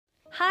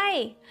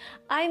Hi,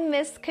 I'm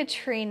Miss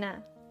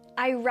Katrina.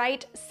 I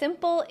write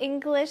simple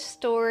English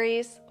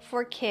stories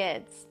for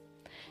kids.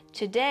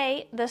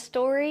 Today, the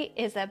story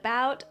is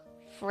about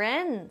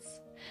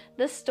friends.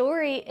 The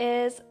story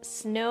is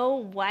Snow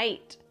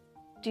White.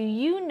 Do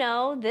you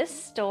know this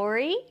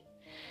story?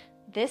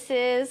 This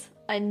is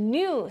a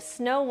new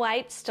Snow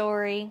White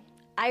story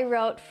I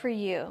wrote for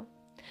you.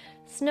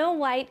 Snow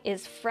White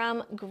is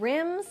from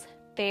Grimm's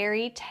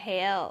Fairy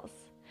Tales.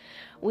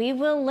 We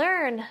will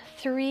learn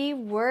 3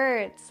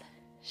 words.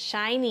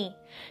 Shiny.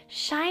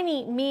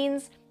 Shiny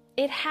means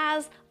it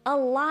has a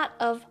lot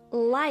of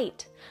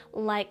light,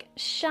 like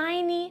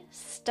shiny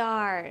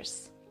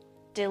stars.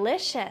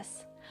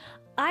 Delicious.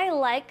 I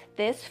like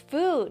this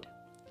food.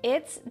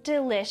 It's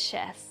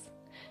delicious.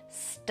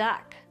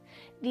 Stuck.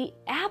 The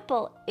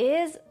apple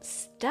is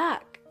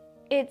stuck.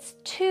 It's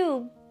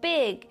too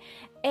big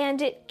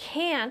and it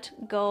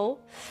can't go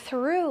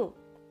through.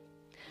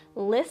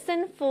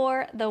 Listen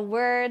for the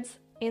words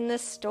in the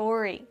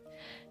story.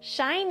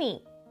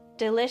 Shiny,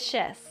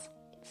 delicious,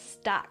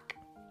 stuck.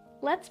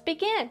 Let's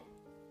begin.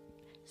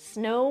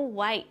 Snow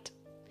White.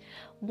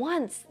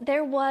 Once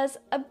there was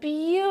a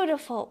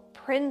beautiful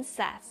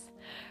princess.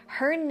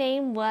 Her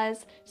name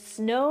was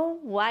Snow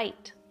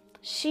White.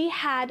 She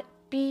had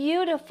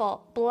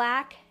beautiful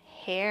black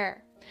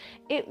hair.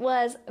 It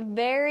was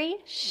very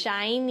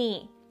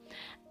shiny.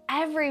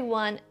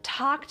 Everyone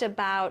talked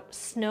about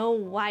Snow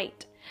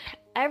White.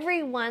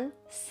 Everyone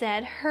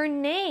said her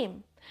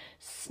name.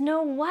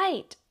 Snow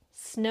White,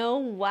 Snow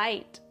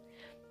White.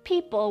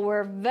 People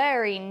were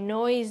very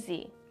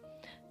noisy.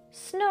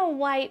 Snow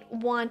White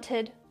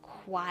wanted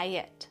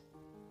quiet.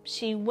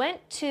 She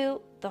went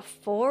to the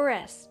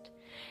forest.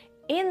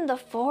 In the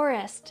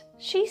forest,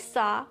 she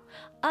saw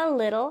a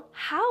little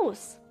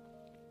house.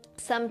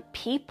 Some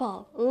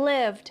people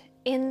lived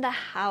in the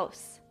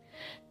house.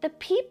 The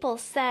people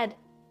said,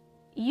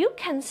 "You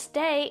can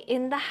stay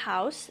in the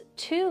house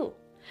too.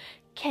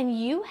 Can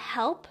you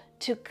help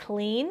to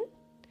clean?"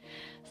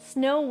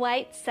 Snow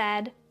White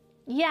said,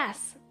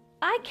 "Yes,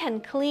 I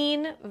can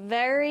clean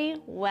very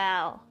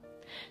well."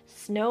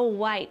 Snow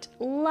White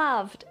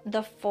loved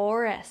the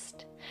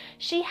forest.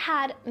 She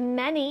had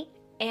many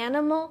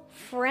animal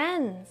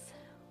friends.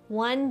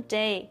 One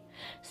day,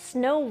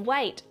 Snow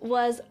White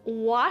was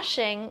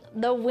washing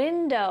the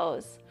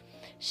windows.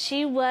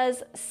 She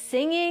was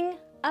singing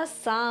a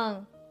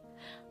song.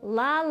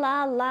 La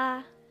la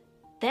la.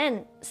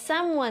 Then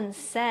someone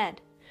said,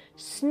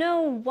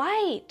 "Snow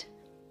White."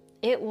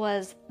 It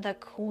was the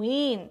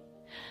queen.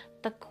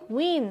 The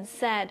queen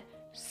said,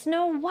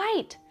 "Snow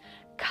White,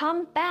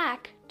 come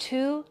back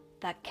to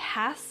the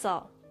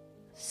castle."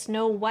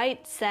 Snow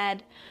White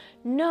said,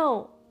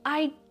 "No,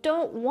 I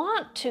don't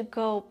want to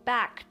go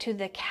back to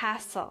the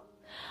castle.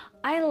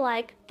 I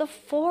like the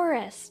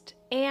forest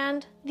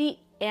and the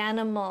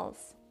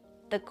animals."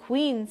 The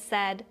queen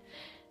said,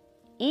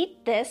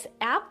 "Eat this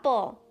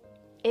apple.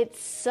 It's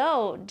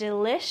so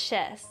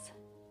delicious."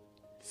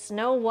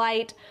 Snow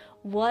White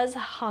was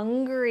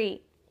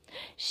hungry.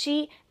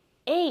 She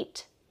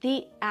ate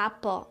the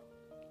apple.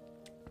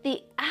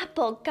 The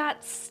apple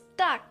got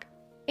stuck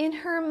in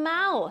her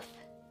mouth.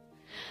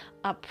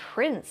 A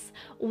prince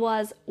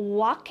was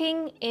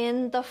walking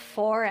in the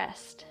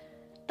forest.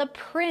 The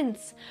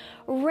prince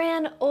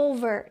ran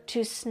over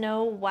to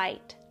Snow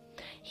White.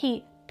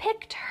 He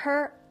picked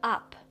her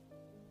up.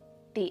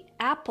 The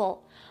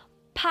apple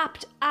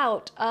popped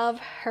out of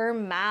her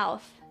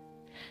mouth.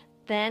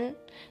 Then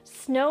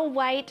Snow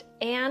White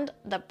and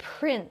the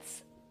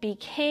prince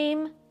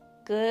became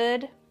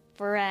good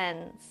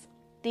friends.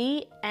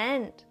 The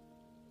end.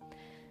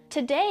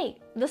 Today,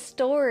 the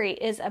story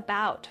is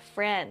about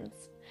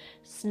friends.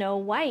 Snow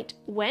White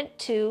went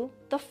to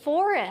the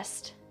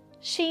forest.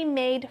 She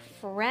made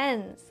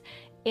friends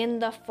in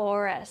the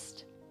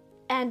forest.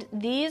 And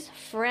these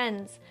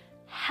friends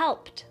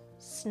helped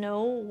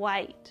Snow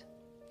White.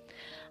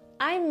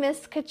 I'm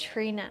Miss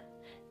Katrina.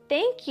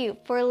 Thank you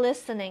for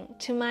listening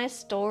to my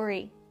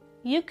story.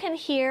 You can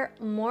hear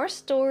more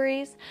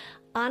stories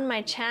on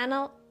my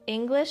channel,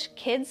 English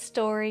Kids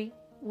Story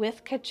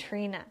with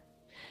Katrina.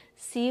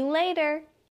 See you later.